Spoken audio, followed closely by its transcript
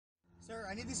Sir,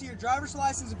 I need to see your driver's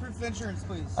license and proof of insurance,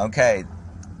 please. Okay.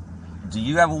 Do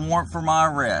you have a warrant for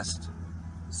my arrest?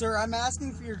 Sir, I'm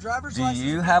asking for your driver's license. Do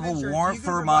you have a warrant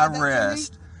for my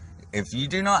arrest? If you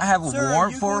do not have a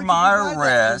warrant for my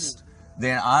arrest,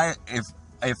 then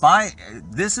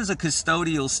this is a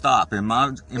custodial stop. Am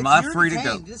I free to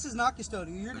go? This is not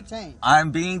custodial. You're detained.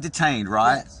 I'm being detained,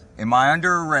 right? Yes. Am I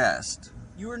under arrest?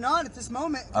 You are not at this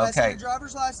moment. Okay. I see your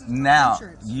driver's license. Now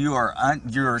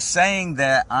you're saying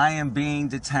that I am being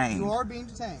detained. You are being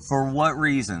detained. For what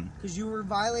reason? Because you were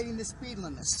violating the speed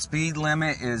limit. Speed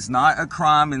limit is not a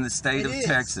crime in the state of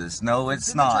Texas. No,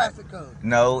 it's not. The traffic code.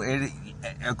 No,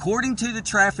 according to the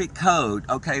traffic code.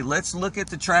 Okay, let's look at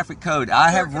the traffic code.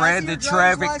 I have read the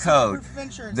traffic code.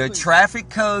 The traffic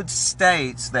code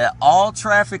states that all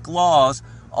traffic laws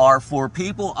are for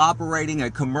people operating a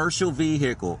commercial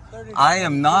vehicle. I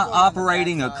am not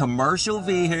operating a commercial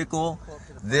vehicle.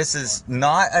 This is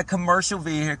not a commercial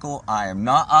vehicle. I am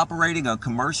not operating a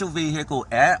commercial vehicle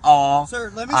at all.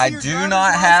 Sir, let me see I your do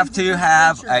not have to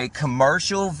have a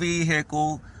commercial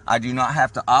vehicle. I do not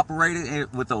have to operate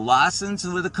it with a license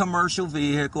with a commercial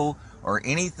vehicle or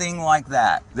anything like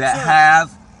that.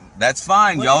 That's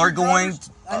fine. Y'all are going.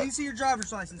 I need to see your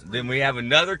driver's license, please. Then we have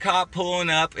another cop pulling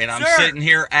up, and I'm sitting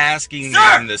here asking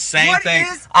them the same thing.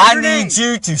 I need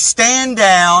you to stand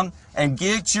down and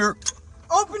get your.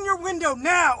 Open your window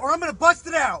now, or I'm gonna bust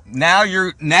it out. Now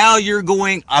you're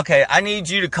going. Okay, I need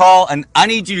you to call, and I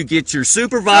need you to get your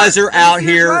supervisor out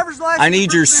here. I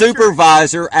need your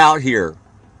supervisor out here.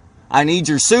 I need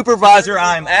your supervisor.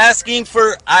 I am asking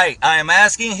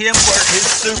him for his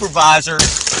supervisor.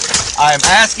 I am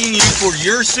asking you for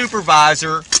your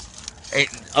supervisor.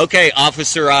 Okay,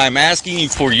 officer, I am asking you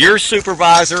for your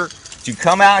supervisor to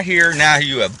come out here. Now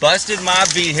you have busted my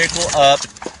vehicle up,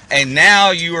 and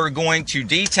now you are going to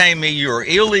detain me. You are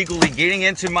illegally getting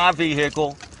into my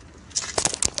vehicle,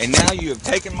 and now you have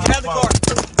taken my phone.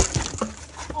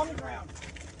 On the ground.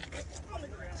 On the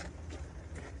ground.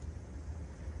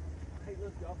 Hey,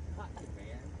 look, y'all got me,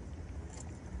 man.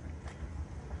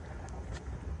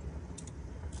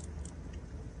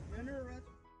 In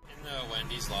the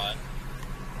Wendy's lot.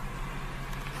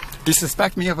 Do you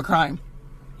suspect me of a crime?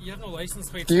 You have no license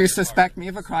plate. Do you suspect me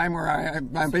of a crime where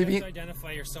my baby? You have to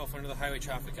identify yourself under the Highway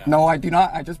Traffic Act. No, I do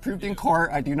not. I just proved in court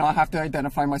I do not have to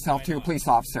identify myself to a police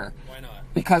officer. Why not?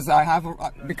 Because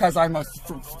I'm a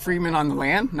freeman on the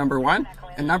land, number one,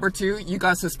 and number two, you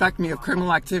guys suspect me of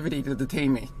criminal activity to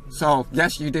detain me. So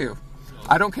yes, you do.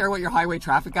 I don't care what your Highway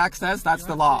Traffic Act says. That's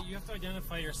the law. You have to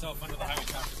identify yourself under the Highway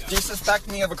Traffic Act. Do you suspect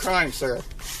me of a crime, sir?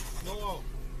 No.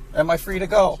 Am I free to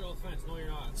go? No, you're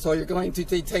not. So you're going to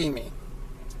detain me?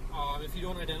 If you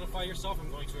don't identify yourself, I'm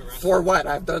going to arrest you. For what?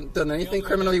 I've done anything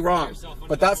criminally wrong.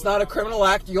 But that's not a criminal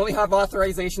act. You only have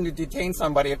authorization to detain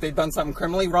somebody if they've done something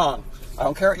criminally wrong. I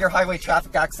don't care what your Highway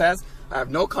Traffic Act says. I have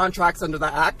no contracts under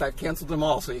the act. I've canceled them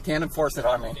all, so you can't enforce it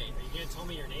on me. Okay, are you going to tell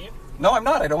me your name? No, I'm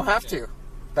not. I don't have to.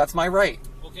 That's my right.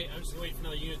 Okay, I'm just waiting for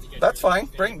another unit to get That's here. fine.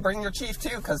 Okay. Bring your chief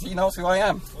too, because he knows who I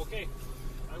am. Okay,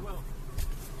 I will.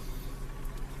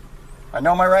 I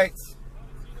know my rights.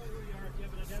 You know who you are if you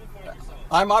haven't identified yourself.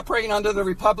 I'm operating under the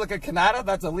Republic of Canada.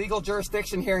 That's a legal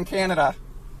jurisdiction here in Canada.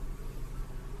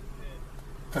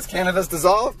 Because Canada's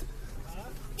dissolved.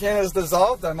 Canada's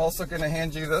dissolved. I'm also going to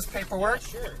hand you this paperwork.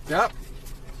 Yeah, sure. Yep.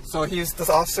 So this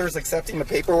officer is accepting the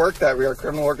paperwork that we are a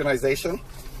criminal organization.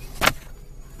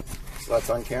 So that's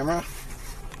on camera.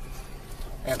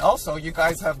 And also, you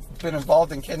guys have been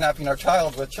involved in kidnapping our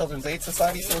child with Children's Aid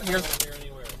Society. So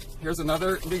here's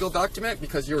another legal document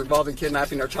because you're involved in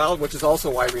kidnapping our child, which is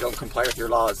also why we don't comply with your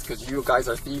laws, because you guys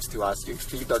are thieves to us. You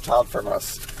thieved our child from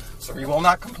us. So we will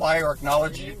not comply or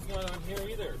acknowledge you. Your name's not on here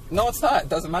either. No, it's not. It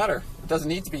doesn't matter. It doesn't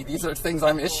need to be. These are things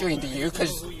I'm issuing to you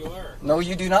because... You know who you are. No,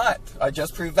 you do not. I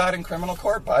just proved that in criminal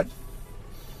court, bud.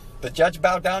 The judge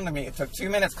bowed down to me. It took 2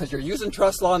 minutes because you're using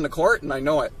trust law in the court, and I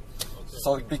know it. Okay.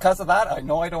 So because of that, I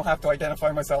know I don't have to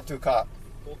identify myself to a cop.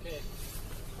 Okay.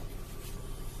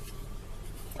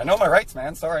 I know my rights,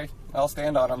 man. Sorry. I'll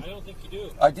stand on them. I don't think you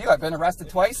do. I do. I've been arrested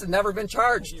twice and never been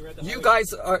charged. You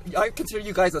guys are... I consider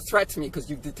you guys a threat to me because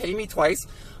you've detained me twice.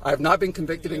 I have not been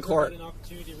convicted in court. An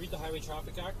opportunity to read the Highway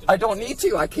Traffic Act? I don't need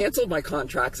to. I canceled my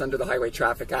contracts under the Highway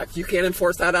Traffic Act. You can't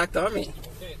enforce that act on me.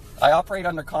 Okay. I operate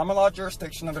under common law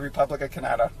jurisdiction of the Republic of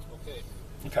Canada. Okay.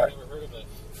 Okay. I've never heard of it.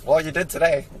 Well, you did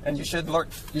today, and you should learn.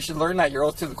 You should learn that your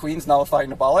oath to the Queen's nullified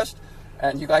and abolished,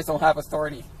 and you guys don't have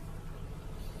authority.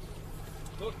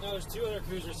 Look, now there's 2 other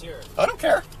cruisers here. I don't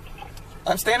care.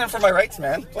 I'm standing for my rights,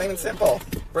 man. Plain and simple.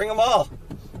 Bring them all.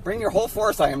 Bring your whole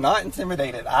force. I am not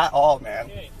intimidated at all, man.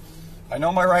 Okay. I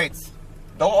know my rights.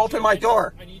 Don't open my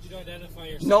door. I need you to identify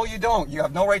yourself. No, you don't. You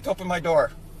have no right to open my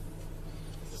door.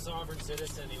 He's a sovereign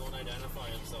citizen. He won't identify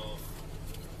himself.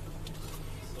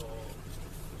 So,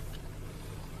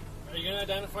 are you going to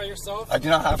identify yourself? I do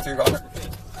not have to, Your Honor.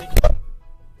 Okay.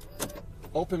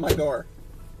 Open my door.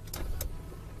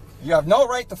 You have no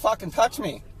right to fucking touch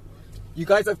me. You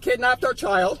guys have kidnapped our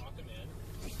child.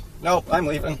 Nope, I'm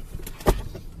leaving.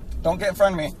 Don't get in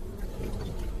front of me.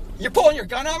 You're pulling your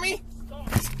gun on me?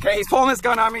 Okay, he's pulling his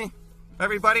gun on me.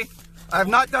 Everybody, I have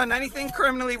not done anything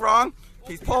criminally wrong.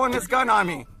 He's pulling his gun on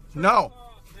me. No.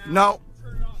 No.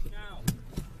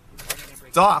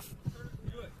 It's off.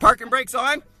 Parking brakes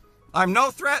on. I'm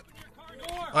no threat.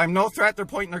 I'm no threat. They're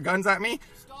pointing their guns at me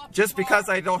just because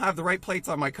I don't have the right plates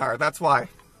on my car. That's why.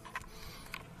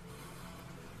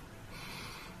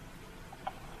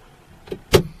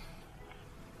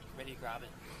 Ready to grab it.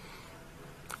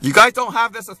 You guys don't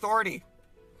have this authority.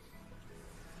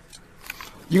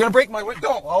 You're gonna break my window.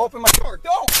 Don't. I'll open my door.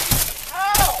 Don't.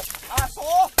 Ow!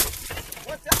 Asshole!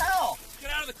 What the hell?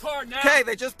 Get out of the car now. Okay,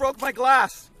 they just broke my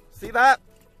glass. See that?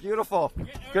 Beautiful.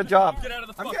 Good job. Get out of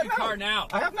the I'm fucking getting car out. now.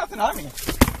 I have nothing on me.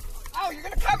 Oh, you're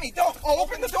gonna cut me. Don't. Oh,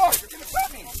 open the door. You're gonna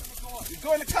cut me. You're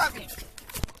going to cut me.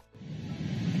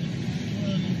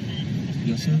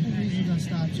 Yes, sir. The reasons I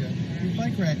stopped you. Your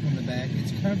bike rack on the back,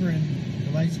 it's covering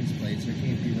the license plate so it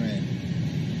can't be read.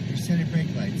 Your center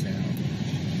brake light's out.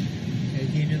 Okay,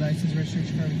 gave your license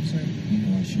registration card, sir?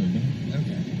 No, I sure don't.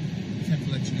 Okay. Just have to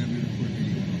let you know we record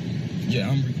video. Yeah,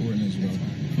 I'm recording as well.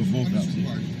 For both I'm just houses.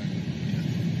 required to tell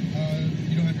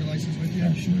you. You don't have your license with you?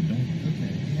 I sure don't.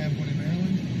 Okay. You have one in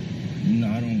Maryland? No,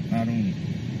 I don't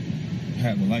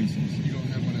have a license. You don't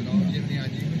have one at all? No. Do you have any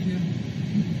ID with you?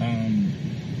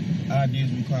 ID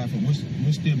is required for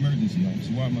what's the emergency,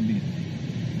 officer? Why am I being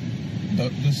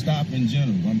the stop in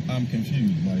general? I'm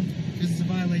confused. Like, This is a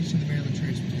violation of the Maryland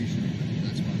Transportation Act.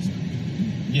 That's why I stopped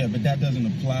you. yeah, but that doesn't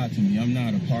apply to me. I'm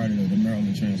not a part of the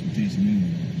Maryland Transportation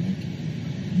Union.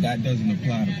 Like, that doesn't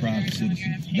apply to private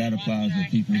citizens. That applies to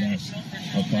people that's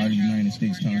a part of the United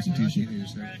States Constitution.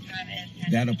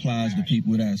 That applies to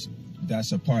people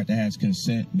that's a part that has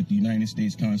consent with the United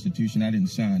States Constitution. I didn't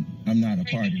sign. I'm not a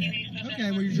part of that.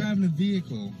 Okay, well, you're driving a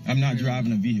vehicle. I'm not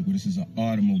driving a vehicle. This is an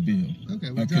automobile. Okay,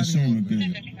 we're A driving consumer an good.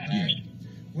 automobile. Yeah.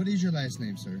 What is your last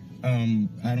name, sir?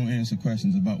 I don't answer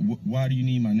questions about why do you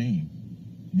need my name?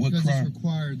 What Because crime? it's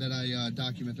required that I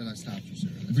document that I stopped you, sir.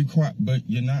 But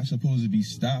you're not supposed to be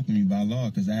stopping me by law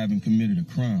because I haven't committed a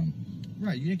crime.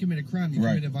 Right, you didn't commit a crime. You Right.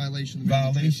 committed a violation of the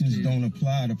Maryland Violations Transportation don't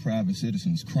apply to private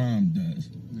citizens. Crime does.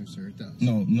 No, sir, it does.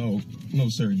 No,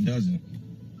 sir, it doesn't.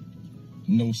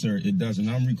 No, sir, it doesn't.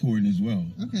 I'm recording as well.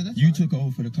 Okay, that's You fine. took an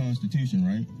oath for the Constitution,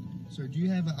 right? Sir, do you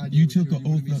have an ID? You with took you, or an you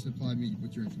want oath me to of- supply me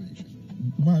with your information?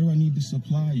 Why do I need to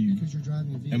supply you? Because you're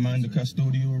driving a vehicle. Am I under sir.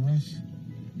 custodial arrest?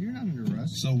 You're not under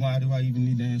arrest. So why do I even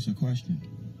need to answer a question?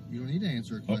 You don't need to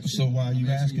answer a question. So why are you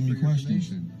I'm asking me for your questions?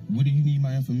 information. What do you need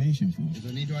my information for? Because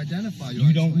I need to identify you.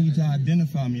 You don't Explain need to that you.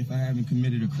 identify me if I haven't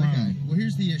committed a crime. Okay, well,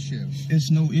 here's the issue.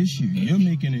 It's no issue. You're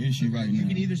making an issue right You now.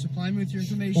 can either supply me with your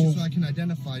information Or- so I can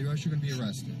identify you, or else you're going to be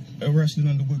arrested. Arrested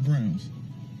under what grounds?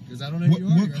 Because I don't know who What, you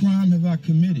are. what crime have I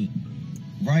committed?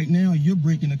 Right now, you're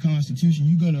breaking the Constitution.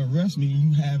 You're going to arrest me and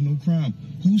you have no crime.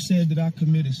 Who said that I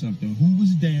committed something? Who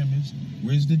was damaged?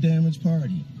 Where's the damaged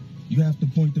party? You have to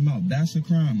point them out. That's a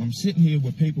crime. I'm sitting here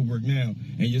with paperwork now,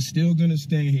 and you're still going to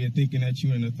stand here thinking that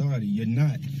you're an authority. You're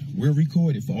not. We're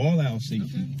recorded for all our safety.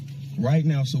 Okay. Right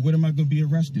now, so what am I going to be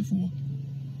arrested for?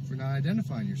 For not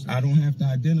identifying yourself. I don't have to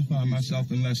identify myself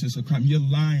unless it's a crime. You're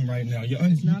lying right now.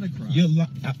 It's not a crime.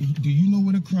 Do you know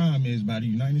what a crime is by the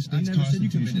United I States never said you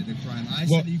Constitution? committed a crime. I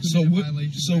Well, said that you so committed what, a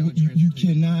violation so of what, Maryland you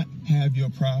Transportation. cannot have your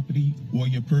property or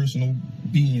your personal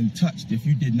being touched if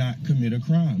you did not commit a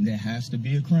crime. There has to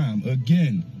be a crime.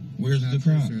 Again, where's Not the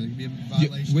true, crime? sir. There could be a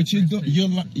violation What of you're doing?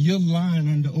 transportation. You're lying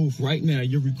under oath right now.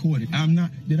 You're recorded. I'm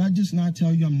not. Did I just not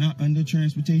tell you I'm not under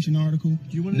transportation article?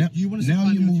 Do you want now, to now supply you're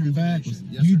me with your moving backwards.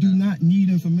 information? Yes You or do no? not need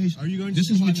information. Are you going to This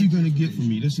is supply what me you're with going to get from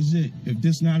me. This is it. If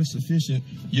this not sufficient,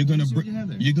 you're going to see what you have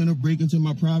there. you're going to break into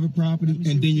my private property Let me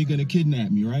see and what then you you're going to have.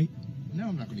 kidnap me, right? No,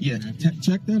 I'm not going to Yeah. kidnap you.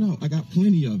 Check that out. I got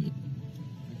plenty of it.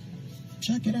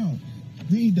 Check it out.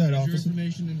 Read that, Your officer.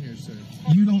 information in here, sir.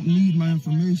 You don't need my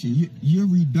information. You're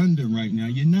redundant right now.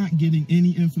 You're not getting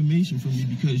any information from me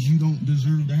because you don't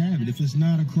deserve to have it. If it's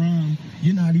not a crime,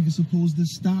 you're not even supposed to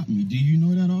stop me. Do you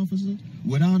know that, officer?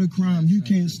 Without a crime, you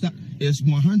can't stop. It's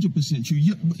 100%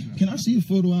 true. Can I see a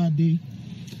photo ID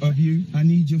of you? I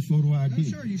need your photo ID. I'm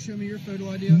sure you show me your photo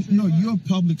ID. I'll show No, you mine. you're a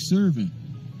public servant.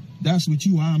 That's what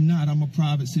you are. I'm not. I'm a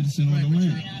private citizen Right, on the but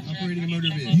land. you're operating a motor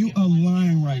vehicle. You are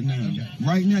lying right now. Okay.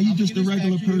 Right now, you're I'll just give a this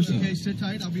regular back to you. person. Okay, sit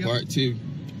tight. I'll be up. Part two.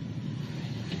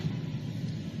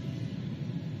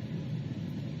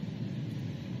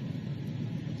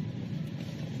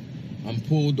 I'm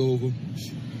pulled over.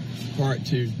 Part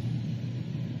 2.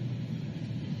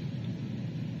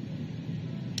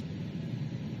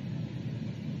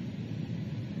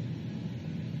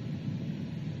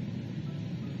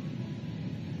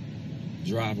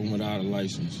 Driving without a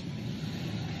license.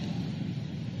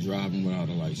 Driving without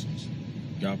a license.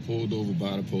 Got pulled over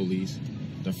by the police.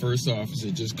 The first officer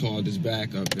just called his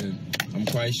backup, and I'm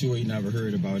quite sure he never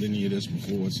heard about any of this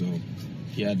before, so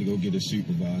he had to go get a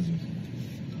supervisor.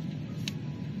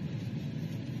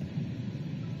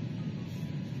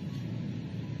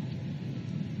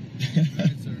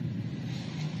 Right, sir.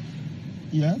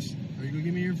 Yes? Are you going to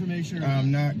give me your information? Or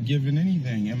I'm not giving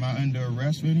anything. Am I under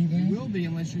arrest for anything? You will be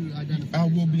unless you identify I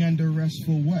will yourself. be under arrest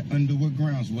for what? Under what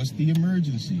grounds? What's the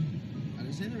emergency? I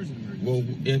didn't say there was an emergency.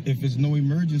 Well, if it's no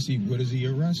emergency, what is the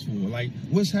arrest for? Like,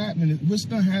 what's happening? What's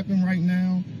going to happen right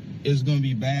now is going to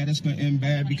be bad. It's going to end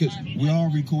bad because we all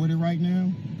recorded right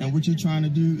now. And what you're trying to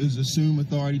do is assume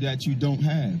authority that you don't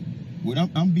have. What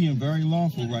I'm being very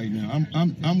lawful right now.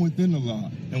 I'm within the law.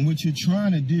 And what you're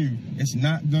trying to do, it's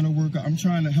not going to work out. I'm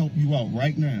trying to help you out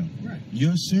right now. Right.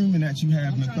 You're assuming that you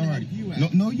have I'm an trying to help authority. you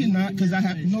out. No, you're You not, give me because your I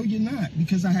have. information. No, you're not,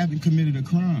 because I haven't committed a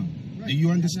crime. Right. Do you You have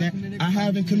not understand? committed a I crime.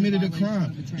 haven't You committed committed a a violation crime.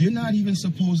 of the transit You're not even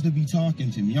supposed to be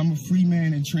talking to me. I'm a free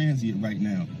man in transit right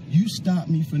now. You stopped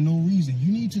me for no reason.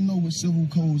 You need to know what civil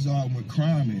codes are and what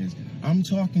crime is. I'm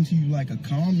talking to you like a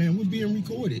calm man. We're being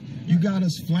recorded. You got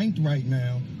us flanked right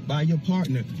now by your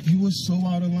partner. You were so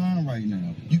out of line right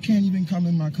now. You can't even come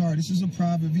in my car. This is a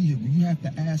private vehicle. You have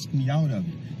to ask me out of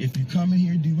it. If you come in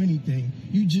here and do anything,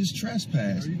 you just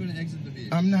trespass. Are you going to exit the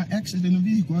vehicle? I'm not exiting the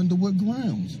vehicle. Under what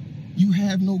grounds? You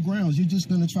have no grounds. You're just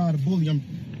going to try to bully them.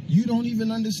 You don't even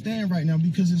understand right now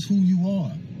because it's who you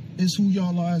are. It's who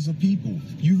y'all are as a people.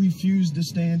 You refuse to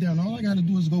stand down. All I got to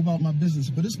do is go about my business,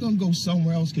 but it's going to go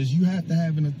somewhere else because you have to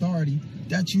have an authority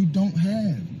that you don't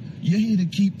have. You're here to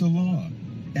keep the law,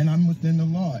 and I'm within the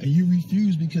law, and you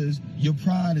refuse because your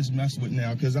pride is messed with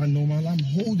now because I know I'm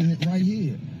holding it right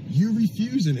here. You're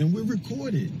refusing, and we're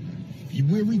recorded.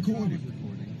 We're recorded.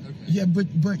 Okay. Yeah, but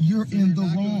you're So in you're the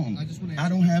not gonna- wrong. I just wanna ask I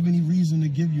don't you- have any reason to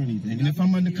give you anything. And if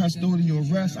I'm under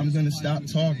custodial arrest, I'm going to stop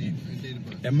talking.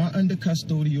 Am I under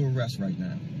custodial arrest right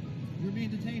now? You're being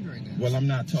detained right now. Well, I'm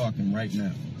not talking right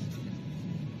now.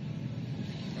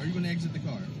 Are you going to exit the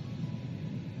car?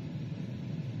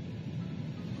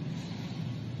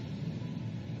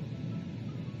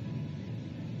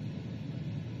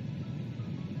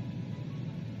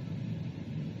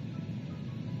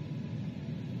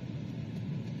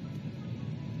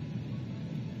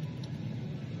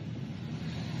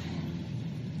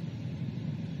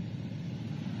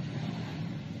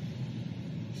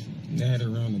 Nat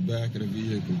around the back of the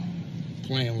vehicle,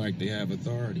 playing like they have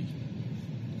authority.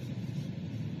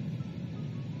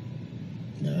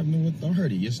 I have no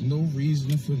authority. It's no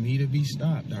reason for me to be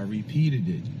stopped. I repeated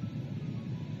it.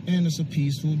 And it's a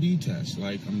peaceful detest.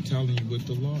 Like I'm telling you what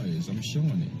the law is. I'm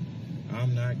showing it.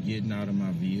 I'm not getting out of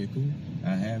my vehicle.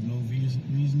 I have no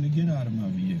reason to get out of my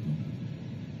vehicle.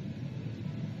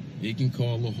 They can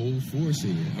call the whole force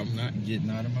here. I'm not getting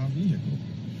out of my vehicle.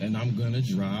 And I'm going to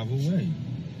drive away.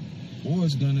 Or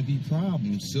it's going to be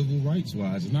problems civil rights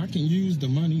wise. And I can use the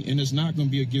money, and it's not going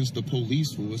to be against the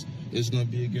police force. It's going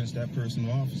to be against that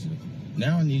personal officer.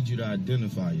 Now I need you to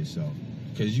identify yourself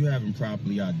because you haven't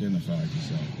properly identified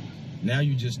yourself. Now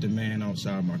you just a man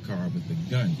outside my car with a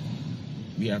gun.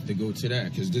 We have to go to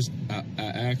that because I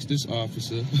asked this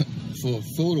officer for a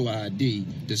photo ID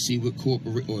to see what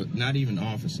corporate, or not even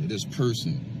officer, this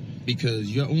person, because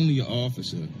you're only an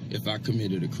officer if I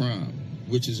committed a crime,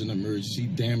 which is an emergency,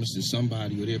 damage to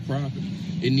somebody or their property.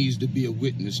 It needs to be a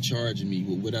witness charging me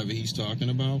with whatever he's talking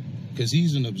about, because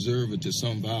he's an observer to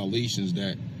some violations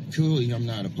that clearly I'm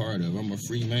not a part of. I'm a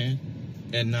free man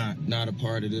and not a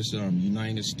part of this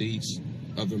United States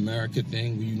of America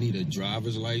thing where you need a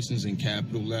driver's license in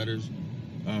capital letters,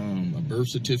 a birth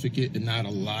certificate and not a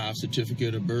live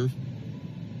certificate of birth,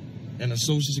 and a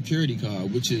social security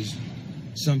card, which is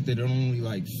something that only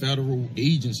like federal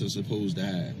agents are supposed to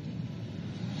have.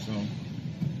 So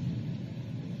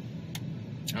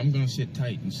I'm gonna sit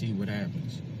tight and see what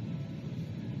happens.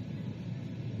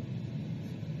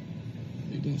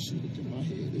 You're gonna see, look at my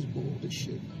head, this bald as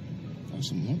shit. Got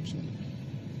some lumps on it.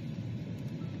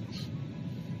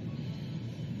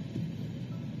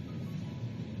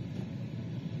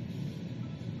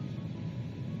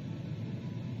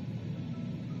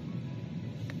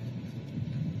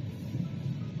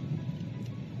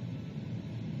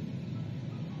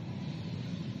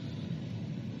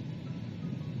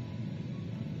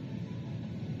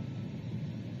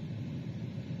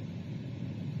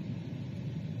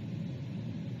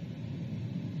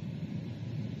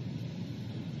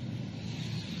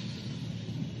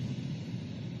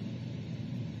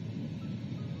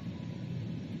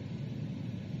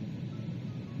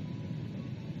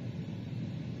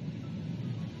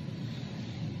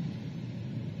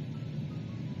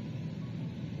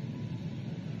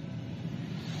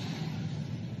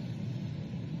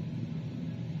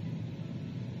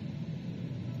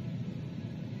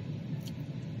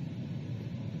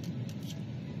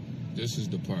 This is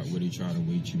the part where they try to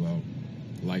wait you out,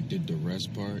 like the duress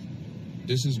part.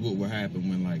 This is what will happen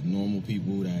when like normal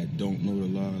people that don't know the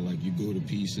law, like you go to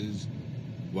pieces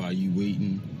while you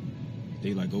waiting.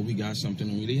 They like, oh, we got something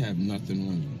on you. They have nothing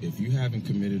on you. If you haven't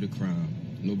committed a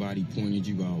crime, nobody pointed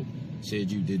you out, said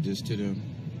you did this to them,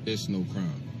 it's no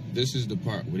crime. This is the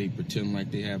part where they pretend like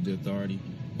they have the authority,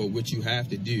 but what you have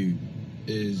to do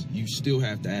is you still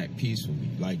have to act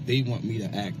peacefully. Like they want me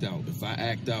to act out. If I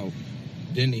act out,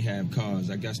 then they have cause.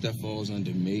 I guess that falls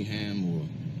under mayhem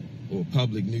or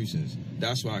public nuisance.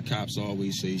 That's why cops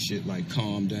always say shit like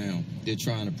calm down. They're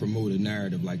trying to promote a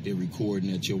narrative like they're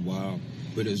recording at your wild.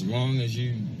 But as long as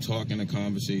you talk in a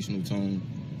conversational tone,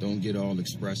 don't get all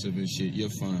expressive and shit, you're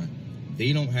fine.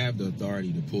 They don't have the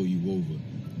authority to pull you over.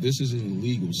 This is an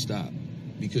illegal stop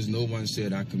because no one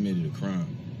said I committed a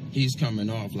crime. He's coming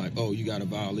off like, oh, you got a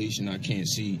violation, I can't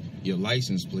see your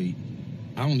license plate.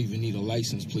 I don't even need a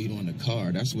license plate on the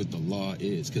car. That's what the law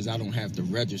is, because I don't have to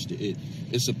register it.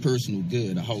 It's a personal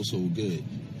good, a household good.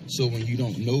 So when you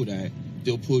don't know that,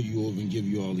 they'll pull you over and give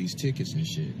you all these tickets and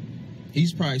shit.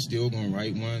 He's probably still going to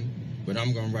write one, but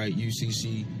I'm going to write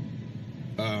UCC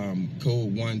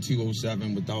code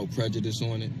 1207 without prejudice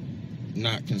on it.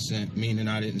 Not consent, meaning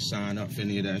I didn't sign up for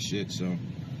any of that shit. So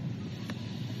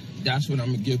that's what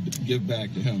I'm going to give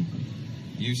back to him.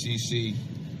 UCC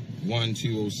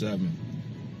 1207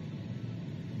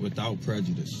 without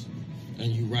prejudice.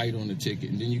 And you write on the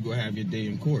ticket, and then you go have your day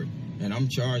in court. And I'm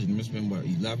charging him. It's been, what,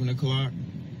 11 o'clock?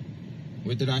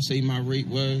 What did I say my rate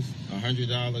was?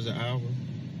 $100 an hour?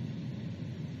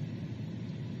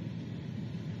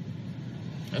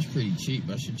 That's pretty cheap.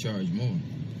 I should charge more.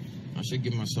 I should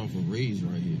give myself a raise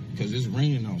right here because it's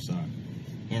raining outside.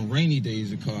 On rainy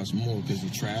days, it costs more because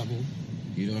of travel.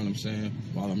 You know what I'm saying?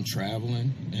 While I'm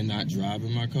traveling and not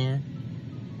driving my car,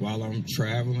 while I'm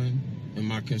traveling and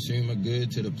my consumer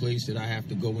good to the place that I have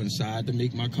to go inside to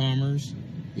make my commerce.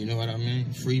 You know what I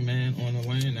mean? Free man on the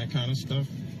land, that kind of stuff.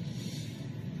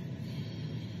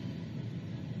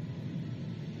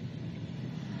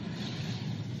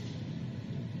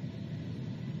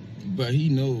 But he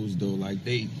knows though, like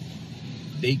they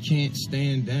can't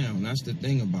stand down. That's the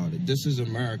thing about it. This is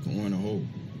America on a whole.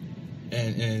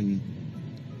 And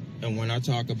when I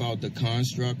talk about the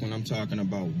construct, when I'm talking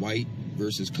about white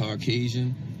versus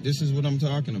Caucasian, this is what I'm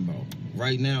talking about.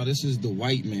 Right now, this is the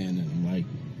white man in them. Like,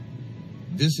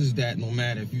 this is that no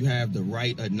matter if you have the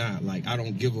right or not. Like, I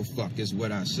don't give a fuck is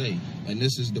what I say. And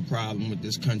this is the problem with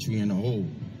this country in a whole.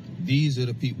 These are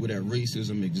the people that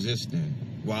racism exists in,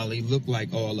 while they look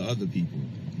like all the other people.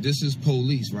 This is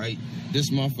police, right?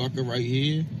 This motherfucker right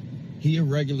here, he a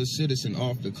regular citizen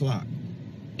off the clock.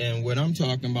 And what I'm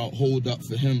talking about, hold up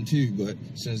for him too, but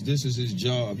since this is his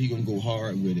job, he gonna go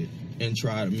hard with it and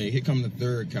try to make, here come the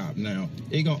third cop now.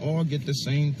 They gonna all get the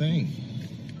same thing.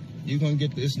 You're gonna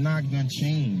get, it's not gonna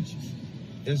change.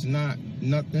 It's not,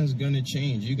 nothing's gonna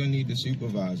change. You're gonna need the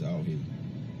supervisor out here.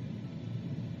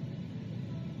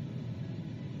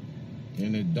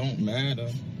 And it don't matter.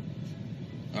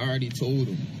 I already told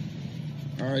them.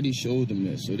 I already showed them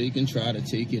this, so they can try to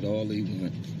take it all they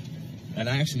want. And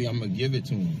actually, I'm going to give it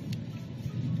to them.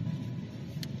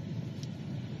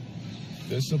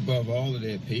 This above all of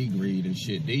their pay grade and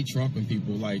shit. They trumping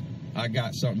people like, I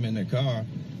got something in the car.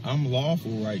 I'm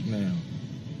lawful right now.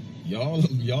 Y'all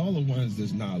the ones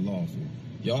that's not lawful.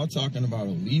 Y'all talking about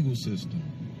a legal system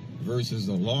versus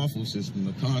a lawful system.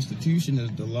 The Constitution is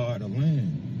the law of the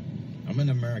land. I'm an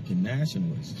American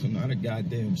nationalist. I'm not a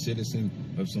goddamn citizen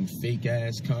of some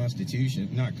fake-ass constitution.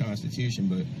 Not constitution,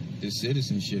 but the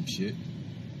citizenship shit.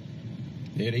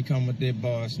 There they come with their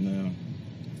boss now.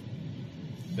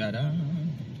 Da-da.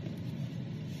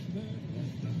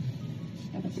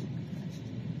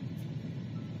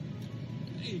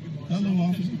 Hey, good morning. Hello,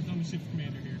 officer. I'm the shift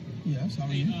commander here. Yes, how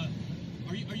are Hey,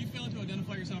 you? are you failing to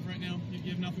identify yourself right now?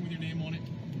 You have nothing with your name on it?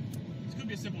 This could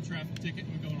be a simple traffic ticket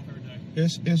and we're going on third day.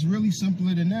 It's really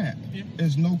simpler than that. Yeah.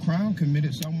 There's no crime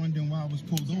committed, so I'm wondering why I was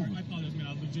pulled Sorry, over. I apologize, man.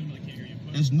 I legitimately can't hear you.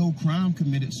 There's no crime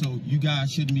committed, so you guys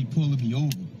shouldn't be pulling me over.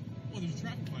 Well, there's a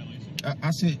traffic violation.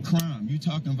 I said crime. You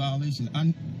talking violation.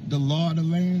 The law of the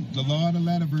land, the law of the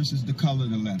letter versus the color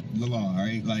of the law, all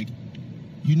right? Like,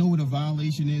 you know what a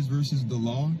violation is versus the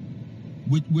law?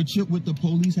 What the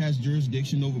police has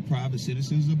jurisdiction over private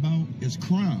citizens about is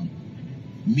crime.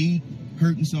 Me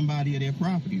hurting somebody at their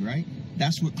property, right?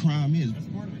 That's what crime is. That's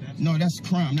part of it. No, that's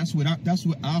crime. That's what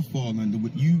I fall under.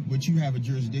 What you have a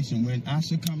jurisdiction. When I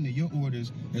succumb to your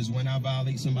orders is when I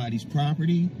violate somebody's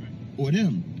property or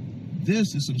them.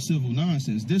 This is some civil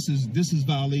nonsense. This is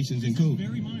violations in code.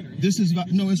 Very minor. This is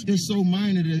no, it's so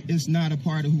minor that it's not a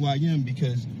part of who I am,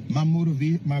 because my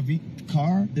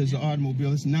car is an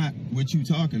automobile. It's not what you're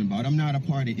talking about. I'm not a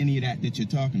part of any of that you're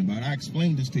talking about. I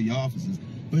explained this to your officers,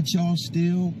 but y'all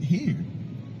still here,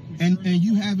 and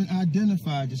you haven't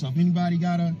identified yourself. Anybody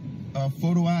got a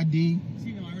photo ID?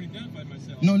 See, no, I already identified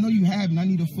myself. No, you haven't. I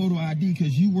need a photo ID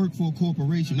because you work for a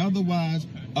corporation. Otherwise,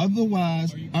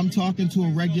 I'm talking to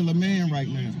a regular man right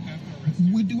now.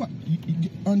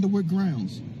 Under what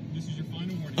grounds? This is your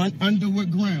final warning. Under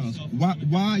what grounds? Why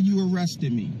are you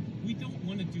arresting me? We don't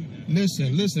want to do that.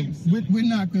 Listen. We're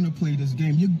not gonna play this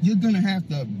game. You're gonna have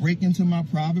to break into my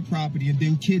private property and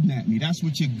then kidnap me. That's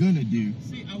what you're gonna do.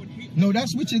 See, I would hate. No,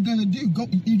 that's what you're gonna do.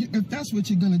 If that's what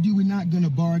you're gonna do, we're not gonna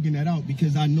bargain that out,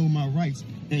 because I know my rights.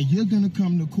 And you're gonna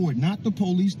come to court, not the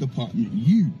police department,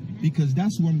 you, because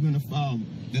that's who I'm gonna file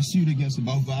the suit against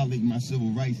about violating my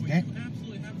civil rights. That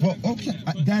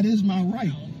is my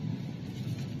right.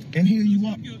 And here you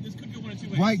are. This could go one of two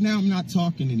ways. Right now, I'm not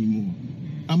talking anymore.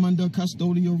 I'm under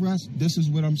custodial arrest. This is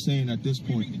what I'm saying at this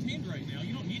point. You're being detained right now.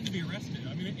 You don't need to be arrested.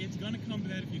 I mean, it's going to come to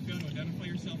that if you fail to identify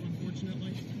yourself,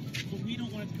 unfortunately. But we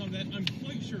don't want it to come to that. I'm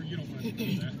quite sure you don't want it to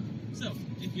come to that. So,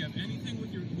 if you have anything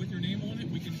with your name on it,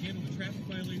 we can handle the traffic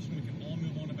violation. We can all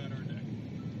move on about our day.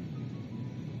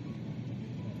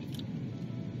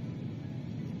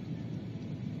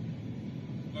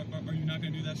 Are you not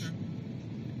going to do that, sir?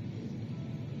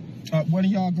 One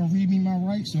of y'all gonna read me my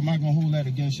rights, or am I gonna hold that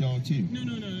against y'all too? No.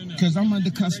 Because I'm under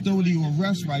custodial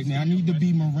arrest right now. I need to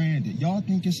be Miranda. Y'all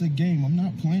think it's a game. I'm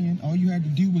not playing. All you had to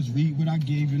do was read what I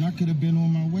gave you, and I could have been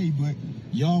on my way. But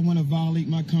y'all want to violate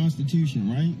my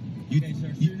Constitution, right? Okay,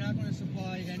 sir. So you're not going to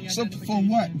supply any identification? For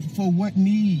what? For what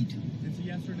need? It's a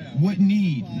yes or no. What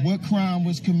need? What crime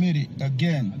was committed?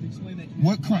 Again. I've explained that.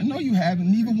 What crime? No, you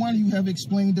haven't. Neither one of you have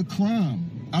explained the crime.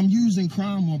 I'm using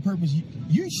crime on purpose.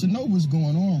 You should know what's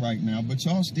going on right now, but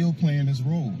y'all still playing this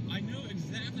role. I know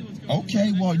exactly what's going on.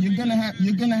 Okay, well, what you're gonna have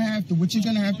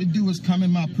to do is come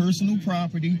in my personal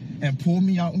property and pull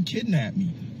me out and kidnap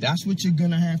me. That's what you're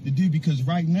gonna have to do, because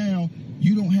right now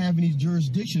you don't have any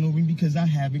jurisdiction over me because I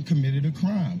haven't committed a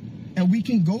crime. And we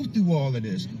can go through all of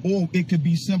this, or it could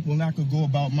be simple and I could go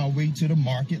about my way to the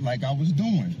market like I was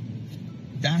doing.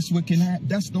 That's what can happen.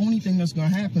 That's the only thing that's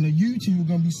going to happen. You two are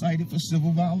going to be cited for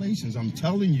civil violations. I'm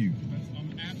telling you.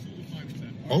 I'm absolutely fine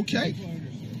with that. Okay.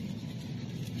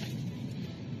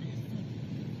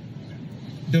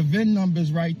 The VIN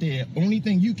number's right there. Only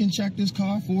thing you can check this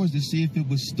car for is to see if it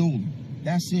was stolen.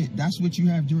 That's it. That's what you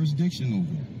have jurisdiction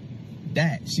over.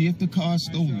 That. See if the car's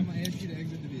stolen. I'm going to ask you to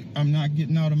exit the vehicle. I'm not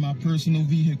getting out of my personal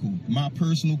vehicle. My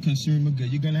personal consumer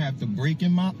good. You're going to have to break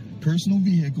in my personal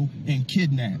vehicle and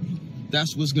kidnap me.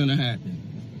 That's what's gonna happen.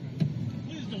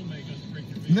 Please don't make us break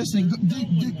your vehicle.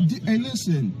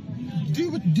 Listen,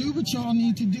 do what y'all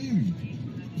need to do.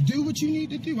 Do what you need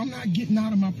to do. I'm not getting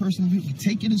out of my personal vehicle.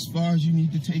 Take it as far as you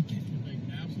need to take it.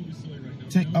 Absolutely silly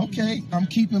right now. Okay, I'm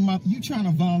keeping you trying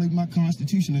to violate my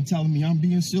Constitution and telling me I'm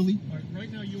being silly? All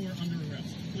right now you are under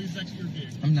arrest. Please exit your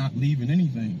vehicle. I'm not leaving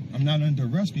anything. I'm not under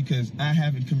arrest because I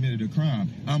haven't committed a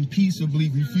crime. I'm peaceably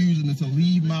refusing to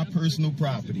leave my personal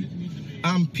property.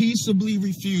 I'm peaceably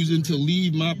refusing to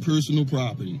leave my personal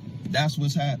property. That's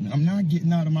what's happening. I'm not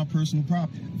getting out of my personal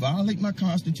property. Violate my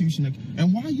Constitution.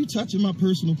 And why are you touching my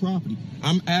personal property?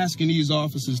 I'm asking these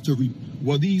officers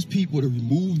these people to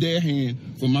remove their hand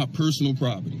from my personal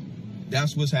property.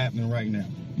 That's what's happening right now.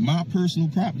 My personal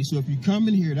property. So if you come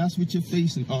in here, that's what you're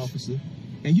facing, officer.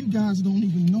 And you guys don't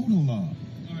even know the law.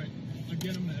 All right.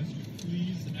 Again, I'm going to ask you,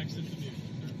 please exit the vehicle,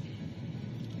 sir.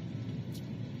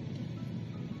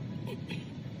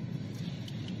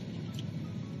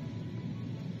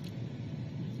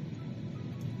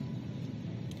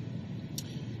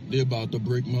 They're about to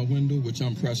break my window, which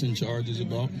I'm pressing charges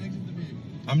about.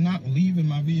 I'm not leaving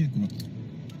my vehicle.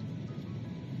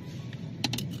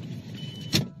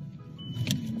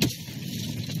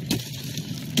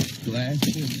 Glass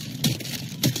shit.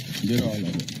 Get all of it.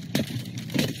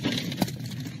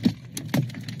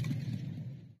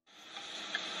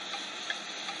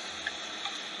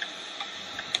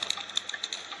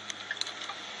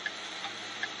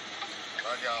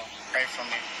 Love y'all. Pray for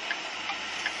me.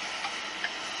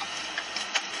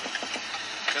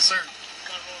 Yes, sir.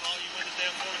 Not rolling all you win the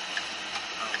damn morning.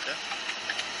 Okay.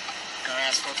 Can I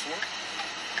ask what for?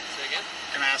 Say again?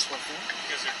 Can I ask what for?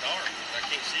 Because they're dark. I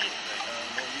can't see anything.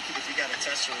 If you got a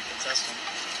tester, we can test them.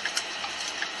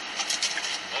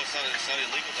 Well, it's not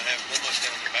illegal to have one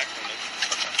down in the back window.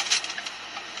 Okay.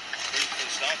 Who's been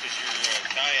stopped because your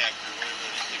kayak or whatever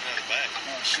is sticking out of the back.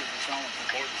 Oh shit, what's wrong with it?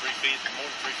 More than 3 feet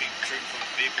protruding from the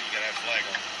vehicle, you gotta have a flag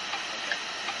on. Okay.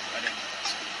 I didn't know that.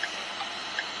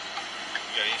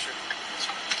 You got insurance?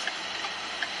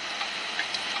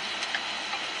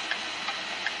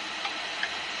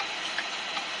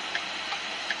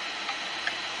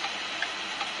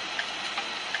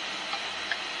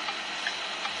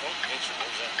 Yes, sir. What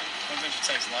was that? Convention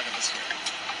takes Laga Vista.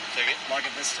 Take it? Laga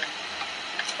Vista,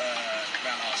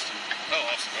 around Austin.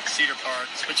 Oh, Austin. Okay. Cedar Park.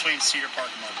 It's between Cedar Park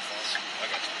and Marble Falls. I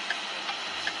got you.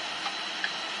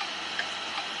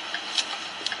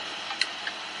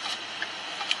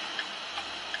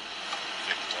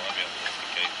 Well, I'll be able to listen,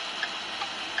 okay?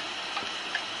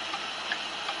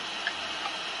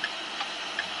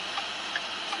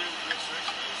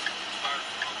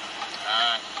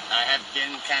 I have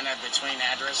been kind of between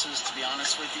addresses, to be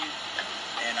honest with you,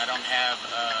 and I don't have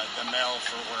the mail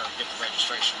for where I get the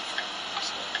registration from.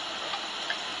 So.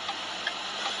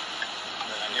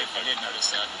 But I did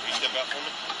notice that. Will you step out for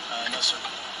me? No, sir.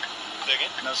 Say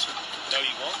again? No, sir. No,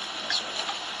 you won't? No, sir.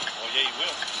 Well, yeah, you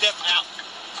will. Step out.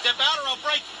 Step out or I'll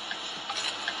break you.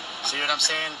 See what I'm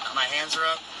saying? My hands are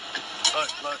up.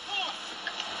 Look, look.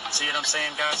 See what I'm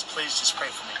saying, guys? Please just pray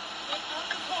for me.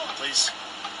 Please,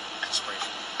 just pray for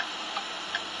me.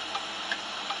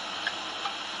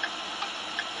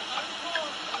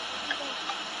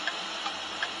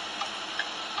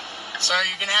 Sir,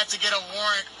 you're gonna have to get a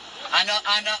warrant. I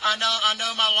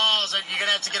know my laws. You're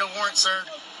gonna have to get a warrant, sir.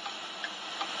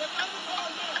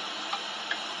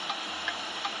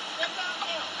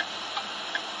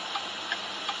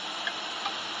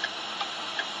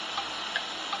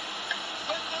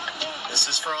 This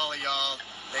is for all of y'all.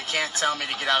 They can't tell me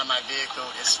to get out of my vehicle.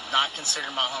 It's not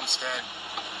considered my homestead.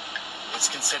 It's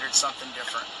considered something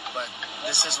different. But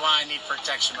this is why I need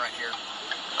protection right here.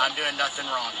 I'm doing nothing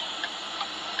wrong.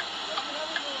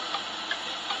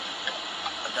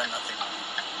 I've done nothing wrong.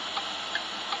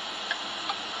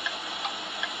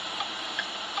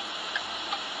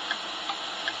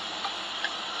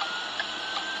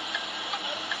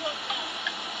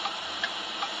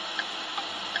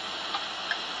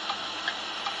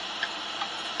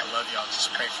 I love y'all.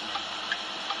 Just pray for me.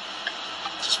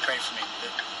 Just pray for me.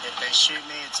 If they shoot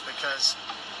me, it's because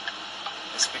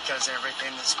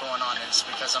everything that's going on. It's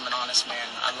because I'm an honest man.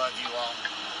 I love you all.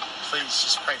 Please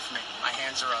just pray for me. My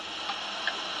hands are up.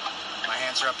 My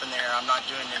hands are up in the air. I'm not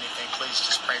doing anything. Please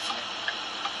just pray for me.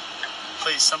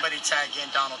 Please, somebody tag in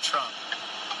Donald Trump.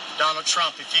 Donald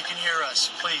Trump, if you can hear us,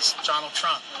 please, Donald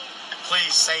Trump,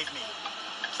 please save me.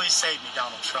 Please save me,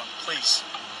 Donald Trump. Please.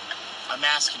 I'm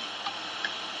asking you.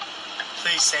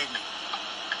 Please save me.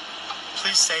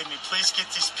 Please save me. Please get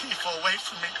these people away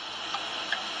from me.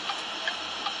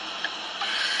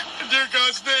 In dear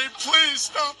God's name, please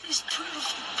stop these people.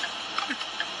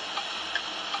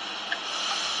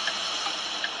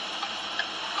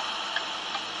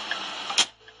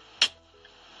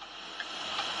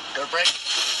 They're breaking.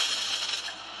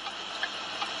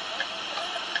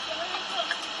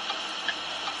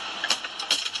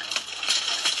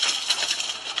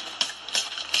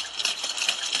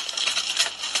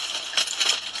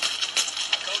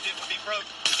 Told you it would be broke.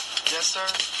 Yes, sir.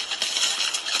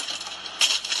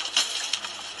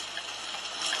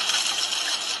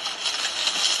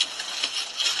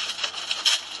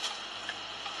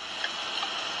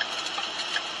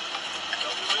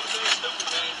 Don't do anything stupid,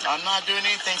 man. I'm not doing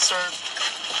anything, sir.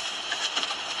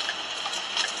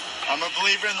 I'm a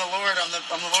believer in the Lord. I'm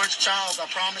the Lord's child. I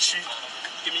promise you.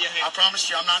 Give me your I hand. promise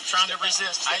you. I'm not trying to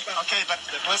resist. Okay, but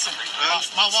listen,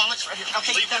 my wallet's right here.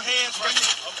 Okay, Leave your hands right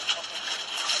here.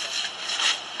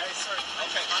 Hey, sir.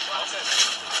 Okay.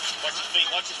 Watch your feet.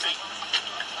 Watch your feet.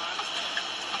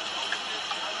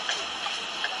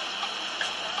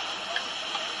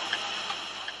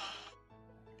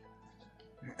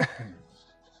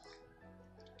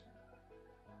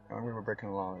 The only way we're breaking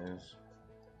the law is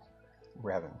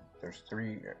we're having. There's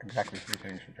exactly three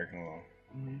things for breaking the law.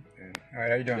 And, all right,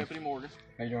 how you doing? Deputy Morgan.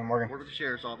 How you doing, Morgan? Work with the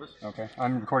sheriff's office. Okay,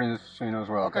 I'm recording this so you know as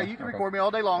well. Okay, you can record me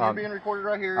all day long. You're being recorded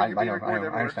right here. You're being recorded I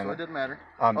everywhere, understand so it that. doesn't matter.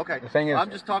 Okay, the thing is,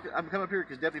 I'm just talking. I'm coming up here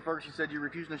because Deputy Ferguson said you're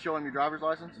refusing to show him your driver's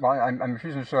license. well, I'm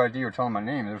refusing to show ID or tell him my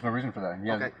name. There's no reason for that.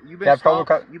 Okay, you've you have been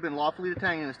probable you've been lawfully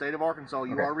detained in the state of Arkansas.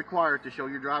 You Okay. are required to show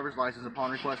your driver's license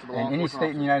upon request of a law In any enforcement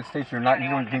state in the officer. United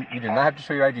States, you do not have to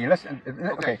show your ID unless.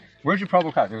 Okay, where's your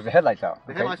probable cause? There was the headlights out.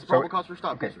 The Okay? headlights, the probable cause for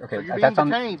stop. Okay, So okay, you're being that's on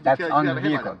detained that's because on you the have a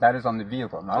headlight vehicle. out. That is on the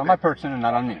vehicle, not on Okay. my person and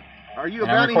not on me. Are you a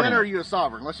And I'm bounty recording hunter or are it. you a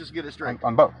sovereign? Let's just get it straight.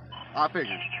 I'm both. I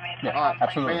figured. Yeah, All right,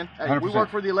 absolutely. man. Hey, we 100%. work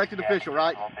for the elected official,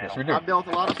 right? Yes, we do. I've dealt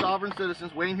with a lot of sovereign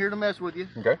citizens. We ain't here to mess with you.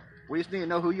 Okay. We just need to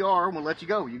know who you are, and we'll let you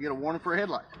go. You get a warning for a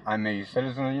headlight. I'm a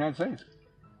citizen of the United States.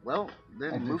 Well,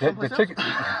 then move The someplace ticket. else.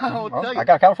 I'll Well, tell you. I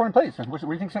got California plates. What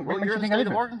do you think? Well, What makes you're you in the think I state live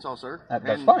of here? Arkansas, sir. That's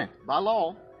And fine. By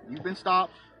law, you've been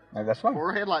stopped That's fine.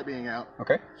 for a headlight being out.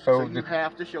 Okay, So so you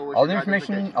have to show us all the your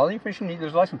information. identification. All the information you need.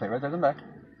 There's a license plate right there in the back.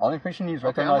 All the information you need is right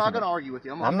Okay, there. I'm in the not license going to plate. argue with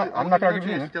you. I'm not I'm gonna gonna argue with you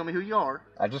chance either. to tell me who you are.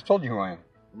 I just told you who I am.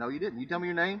 No, you didn't. You tell me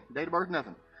your name, date of birth,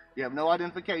 nothing. You have no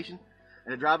identification.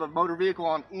 And to drive a motor vehicle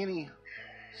on any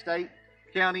state,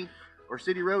 county, or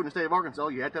city road in the state of Arkansas,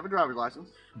 you have to have a driver's license.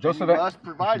 Joseph, You must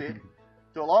provide it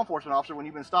to a law enforcement officer when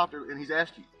you've been stopped and he's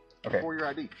asked you Okay. for your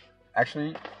ID.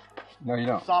 Actually, no, you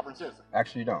don't. Sovereign citizen.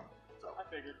 Actually, you don't. So I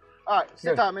figured. All right,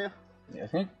 sit Good. tight, man. Yeah,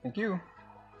 thank you.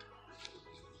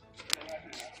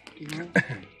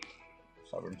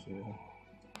 Sovereign citizen.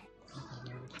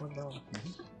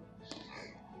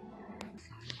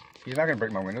 He's not gonna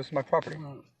break my window. This is my property.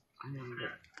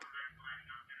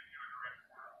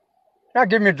 Not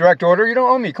giving me a direct order. You don't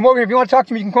owe me. Come over here. If you want to talk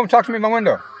to me, you can come talk to me at my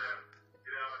window.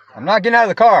 I'm not getting out of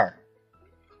the car.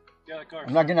 Get out of the car.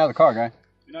 I'm not getting out of the car, guy.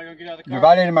 You're not gonna get out of the car. You're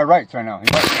violating my rights right now. What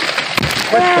the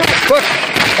fuck?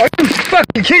 Are you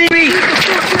fucking kidding me?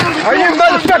 Are you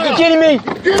motherfucking kidding me?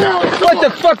 What the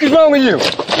fuck is wrong with you?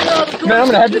 Man, I'm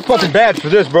gonna have your fucking badge for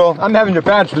this, bro. I'm having your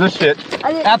badge for this shit.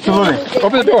 Absolutely.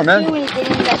 Open the door, man.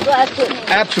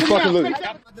 Absolutely.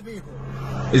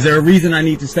 Is there a reason I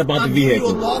need to step out the You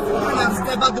vehicle? are lawful enough to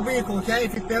step out the vehicle, okay?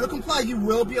 If you fail to comply, you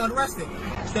will be arrested.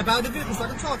 Step out of the vehicle so I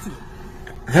can talk to you.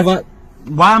 Have I?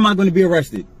 Why am I going to be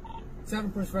arrested?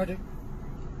 7 Prince Frederick.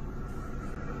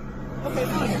 Okay,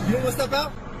 fine. You don't want to step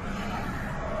out?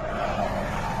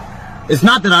 It's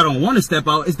not that I don't want to step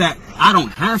out. It's that I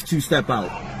don't have to step out.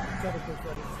 7 Prince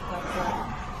Frederick. Stop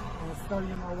traffic. And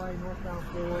studying my way northbound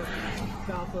forward,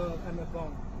 south of MF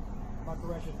Bone. By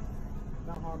correction.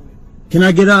 Not Harmony. Can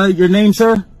I get your name,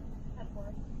 sir?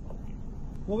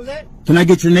 What was that? Can I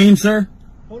get your name, sir?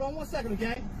 Hold on 1 second,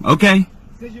 okay? Okay.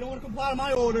 Because you don't want to comply to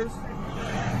my orders.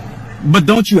 But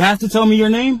don't you have to tell me your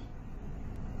name?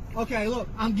 Okay, look,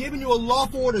 I'm giving you a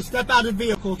lawful order. Step out of the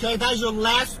vehicle, okay? That is your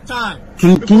last time.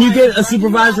 Can you get a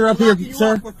supervisor up here,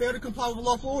 sir? For failure to comply with a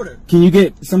lawful order. Can you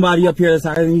get somebody up here that's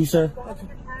higher than you, sir?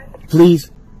 Please.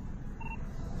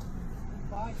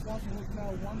 5 Hotel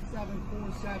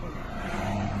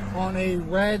 1747 on a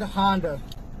red Honda.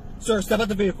 Sir, step out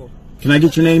the vehicle. Can I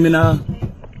get your name and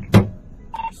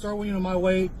Sir, when you're on my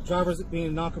way, drivers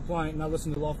being non-compliant, not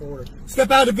listening to lawful order. Step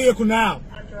out of the vehicle now.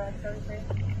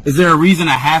 Is there a reason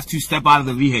I have to step out of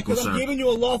the vehicle, Because I'm sir? giving you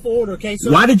a lawful order, okay?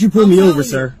 Sir, Why did you pull I'm me telling over, you.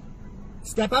 sir?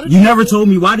 Step out of the You vehicle. never told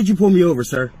me. Why did you pull me over,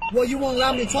 sir? Well, you won't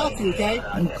allow me to talk to you, okay?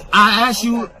 I asked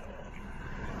you.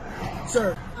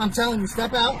 Sir, I'm telling you,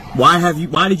 step out.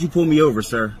 Why did you pull me over,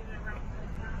 sir?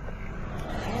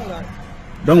 All right.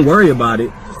 Don't worry about it.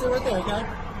 Just stay right there, okay?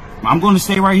 I'm going to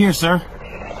stay right here, sir.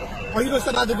 Are you going to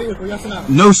step out the vehicle, yes or no?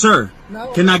 No, sir.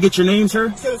 No? Can I get your name,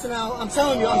 sir? Citizen, now, I'm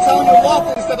telling you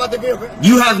lawfully to step out the vehicle.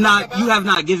 You have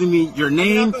not given me your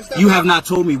name. You have not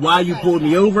told me why you pulled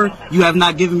me over. You have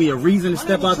not given me a reason to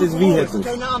step out this vehicle.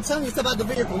 Okay, now I'm telling you to step out the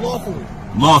vehicle lawfully.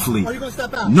 Lawfully. Are you going to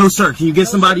step out? No, sir. Can you get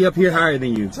somebody up here higher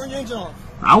than you? Turn your engine off.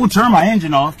 I will turn my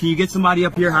engine off. Can you get somebody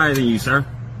up here higher than you, sir?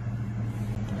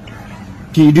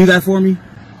 Can you do that for me?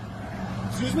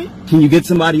 Excuse me? Can you get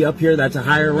somebody up here that's a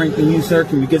higher rank than you, sir?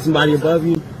 Can you get somebody above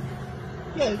you?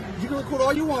 Yeah, you can record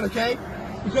all you want, okay?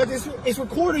 Because it's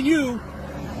recording you.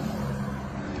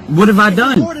 What have I It's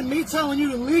done? recording me telling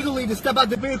you legally to step out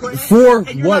the vehicle. For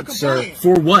and you're what, not sir? compliant.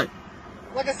 For what?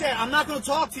 Like I said, I'm not going to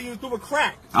talk to you through a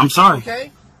crack. I'm sorry.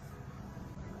 Okay?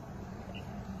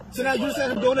 So now you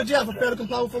said I'm going to jail for failure to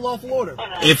comply with a lawful order.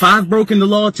 If I've broken the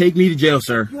law, take me to jail,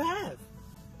 sir. You have.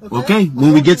 Okay,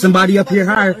 when we get somebody up here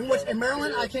higher. In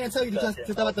Maryland, I can't tell you to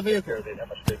step out the vehicle.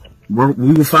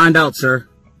 We will find out, sir.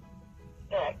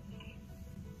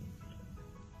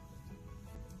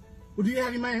 Well, do you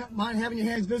have your mind having your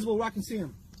hands visible where I can see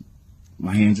them?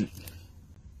 My hands.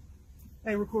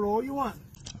 Hey, record all you want.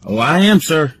 Oh, I am,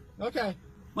 sir. Okay.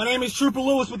 My name is Trooper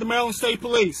Lewis with the Maryland State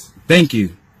Police. Thank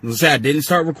you. I didn't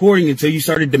start recording until you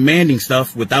started demanding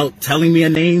stuff without telling me a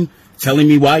name, telling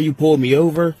me why you pulled me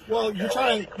over. Well, you're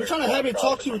trying to have me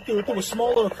talk to you through a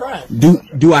smaller crack.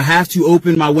 Do I have to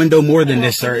open my window more than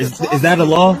this, sir? Is that a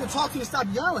law? I'm going to talk to you and stop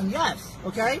yelling, yes.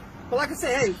 Okay? But like I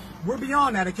said, hey, we're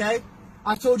beyond that, okay?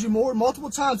 I've told you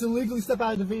multiple times to legally step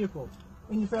out of the vehicle.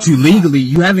 To legally?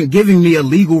 You haven't given me a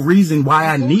legal reason why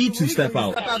I need to step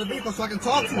out. Step out of the vehicle so I can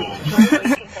talk to you.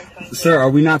 Okay? Sir, are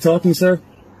we not talking, sir?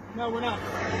 No, we're not.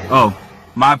 Oh,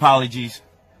 my apologies.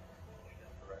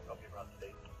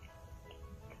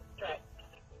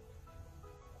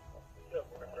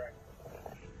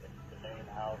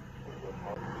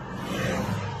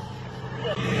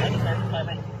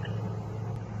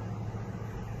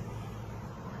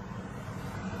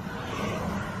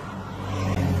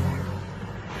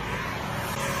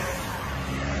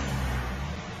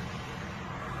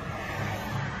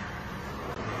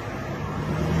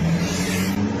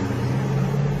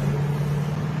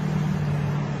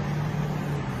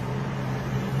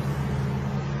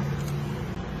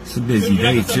 It's a busy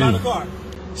day too.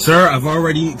 Sir, I've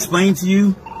already explained to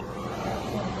you.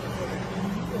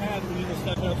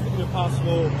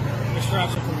 Possible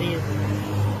extraction from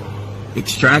vehicle.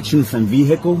 Extraction from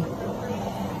vehicle?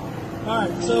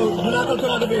 Alright, so you're not going to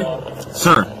come out of the vehicle.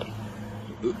 Sir,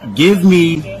 give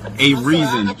me a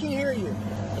reason. I can't hear you.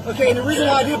 Okay, and the reason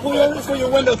why I did pull you over is for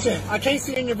your window tint. I can't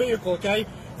see in your vehicle, okay?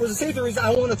 For the safety reason,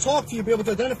 I want to talk to you, be able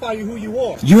to identify you who you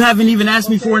are. You haven't even asked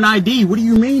me for an ID. What do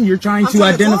you mean you're trying to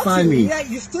identify me? Yeah,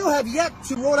 you still have yet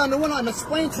to roll down the window and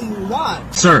explain to you why.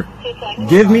 Sir,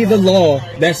 give me the law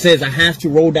that says I have to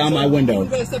roll down my window.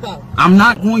 I'm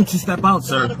not going to step out,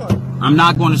 sir. I'm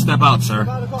not going to step out, sir.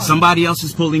 Somebody else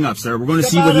is pulling up, sir. We're going to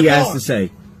see what he has to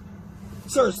say.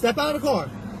 Sir, step out of the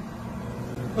car.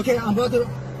 Okay, I'm going to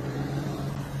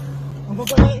go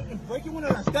ahead and break your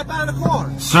window down. Step out of the car.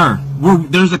 Sir,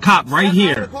 there's a cop right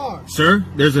here. Sir,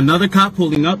 there's another cop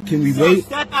pulling up. Can we wait?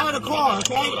 Step out of the car,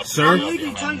 okay? Sir,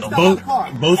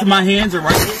 both of my hands are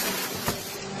right here.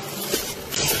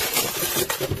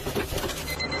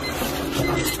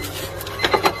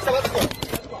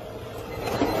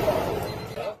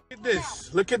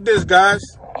 Look at this, guys.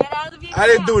 Get out of the vehicle. I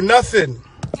didn't do nothing.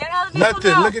 Get out of the vehicle.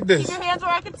 Nothing. Now. Look at this. Keep your hands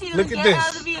where I can see them. Look at Get this. out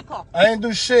of the vehicle. I didn't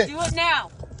do shit. Do it now.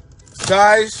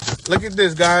 Guys, look at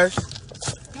this, guys.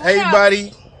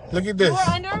 Everybody, look at this. You are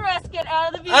under arrest. Get out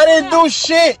of the vehicle. I didn't do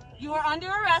shit. You are under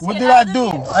arrest. What get did out I of the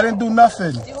do? vehicle. I didn't do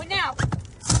nothing. Do it now.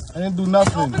 I didn't do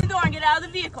nothing. Open the door and get out of the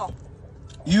vehicle.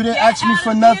 You didn't ask me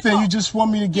for nothing. You just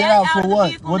want me to get out for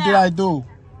what? What did I do?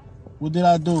 What did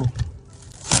I do?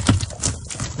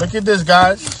 Look at this,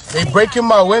 guys. They breaking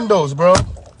my windows, bro.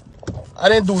 I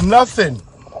didn't do nothing.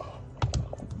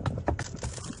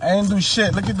 I didn't do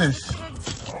shit. Look at this.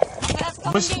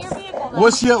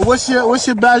 What's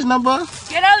your badge number?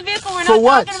 Get out of the vehicle. We're For not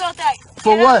what? talking about that.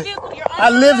 For Get out of the what? vehicle. You're I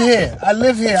under live arrest. here. I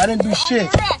live here. I didn't do shit.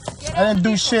 I didn't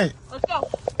do shit. Let's go.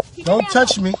 Don't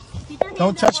touch me.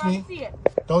 Don't touch me.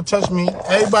 Don't touch me.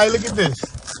 Everybody, look at this.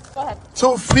 Go ahead.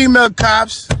 2 female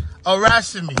cops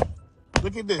harassing me.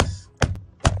 Look at this.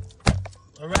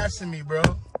 Harassing me, bro.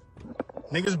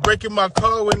 Niggas breaking my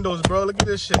car windows, bro. Look at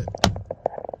this shit.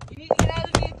 You need to get out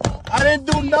of the vehicle. I didn't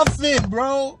do nothing,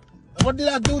 bro. What did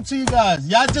I do to you guys?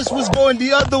 Y'all just was going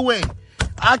the other way.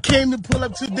 I came to pull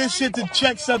up to this shit to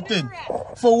check something.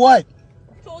 For what?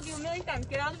 I told you a million times.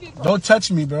 Get out of the vehicle. Don't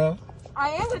touch me, bro. I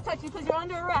am going to touch you because you're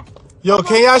under arrest. Yo,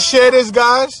 can y'all share this,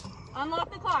 guys?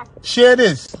 Unlock the car. Share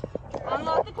this.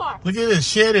 Unlock the car. Look at this.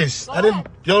 Share this. Go I didn't. ahead.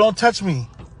 Yo, don't touch me.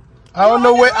 I don't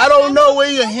know where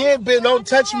your hand been. Don't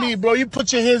touch me, bro. You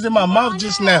put your hands in my mouth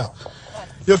just now.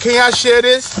 Yo, can y'all share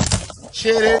this?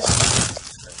 Share this.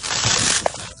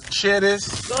 Share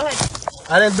this. Go ahead.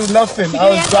 I didn't do nothing. I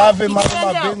was driving minding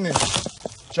my business.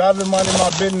 Driving minding my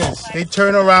business. They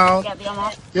turn around.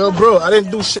 Yo, bro, I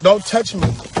didn't do shit. Don't touch me.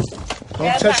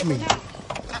 Don't touch me.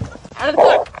 Out of the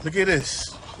car. Look at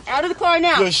this. Out of the car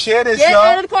now. Yo, share this, y'all. Get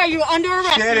out of the car. You're under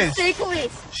arrest. Share this. State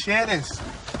police. Share this.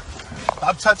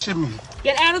 Stop touching me.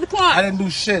 Get out of the car. I didn't do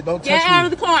shit. Don't touch me. Get out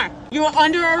of the car. You're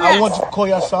under arrest. I want you to call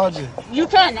your sergeant. You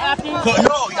can after you. No,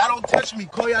 y'all don't touch me.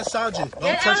 Call your sergeant. Don't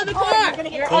Get touch out of me. the car.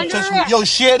 You're Don't under touch me. arrest. Yo,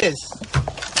 share this.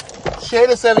 Share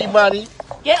this, everybody.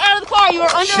 Get out of the car. You are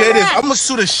under Share this. arrest. I'm gonna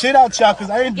sue the shit out y'all because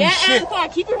I didn't do Get shit. out of the car.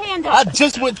 Keep your hands up. I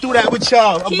just went through that with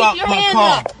y'all Keep about your my hands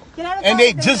car. up. Get out of the And car.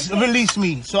 they just released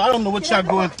me. So I don't know what y'all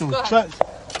going through. Trust.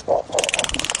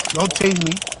 Don't tase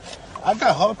me. I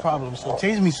got heart problems, so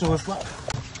tase me so it's like.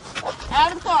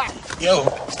 Out of the car. Yo.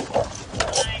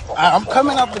 I'm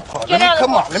coming out the car. Get Let me out of the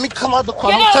come car. out. Let me come out the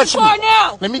car. Get Don't out of touch the car me.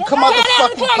 now. Let me come out the Get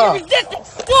out of fucking the car. car. You're resisting.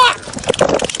 Stop.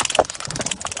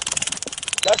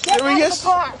 Y'all serious?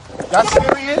 Get out Y'all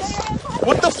serious?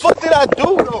 What the fuck did I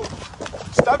do, though?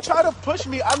 Stop trying to push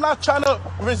me. I'm not trying to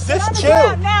resist. Chill.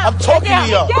 I'm talking to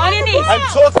y'all. On your knees. I'm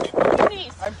talking. On your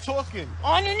knees. I'm talking.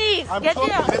 On your knees. I'm Get talking.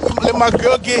 down. Let my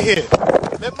girl get here.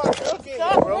 Let my girl get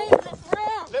here, bro. Stop this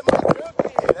round. Let my girl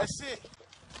get here. That's it.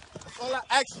 That's all I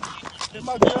ask you. Let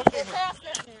my girl get here.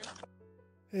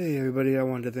 Hey everybody, I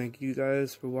wanted to thank you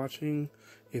guys for watching.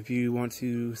 If you want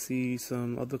to see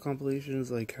some other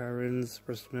compilations like Karen's,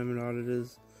 First Amendment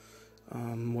auditors,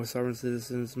 more sovereign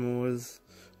citizens, Moors,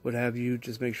 what have you,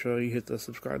 just make sure you hit the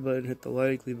subscribe button, hit the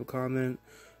like, leave a comment.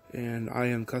 And I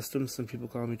am Custom. Some people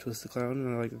call me Twisted Clown,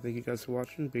 and I'd like to thank you guys for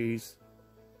watching. Peace.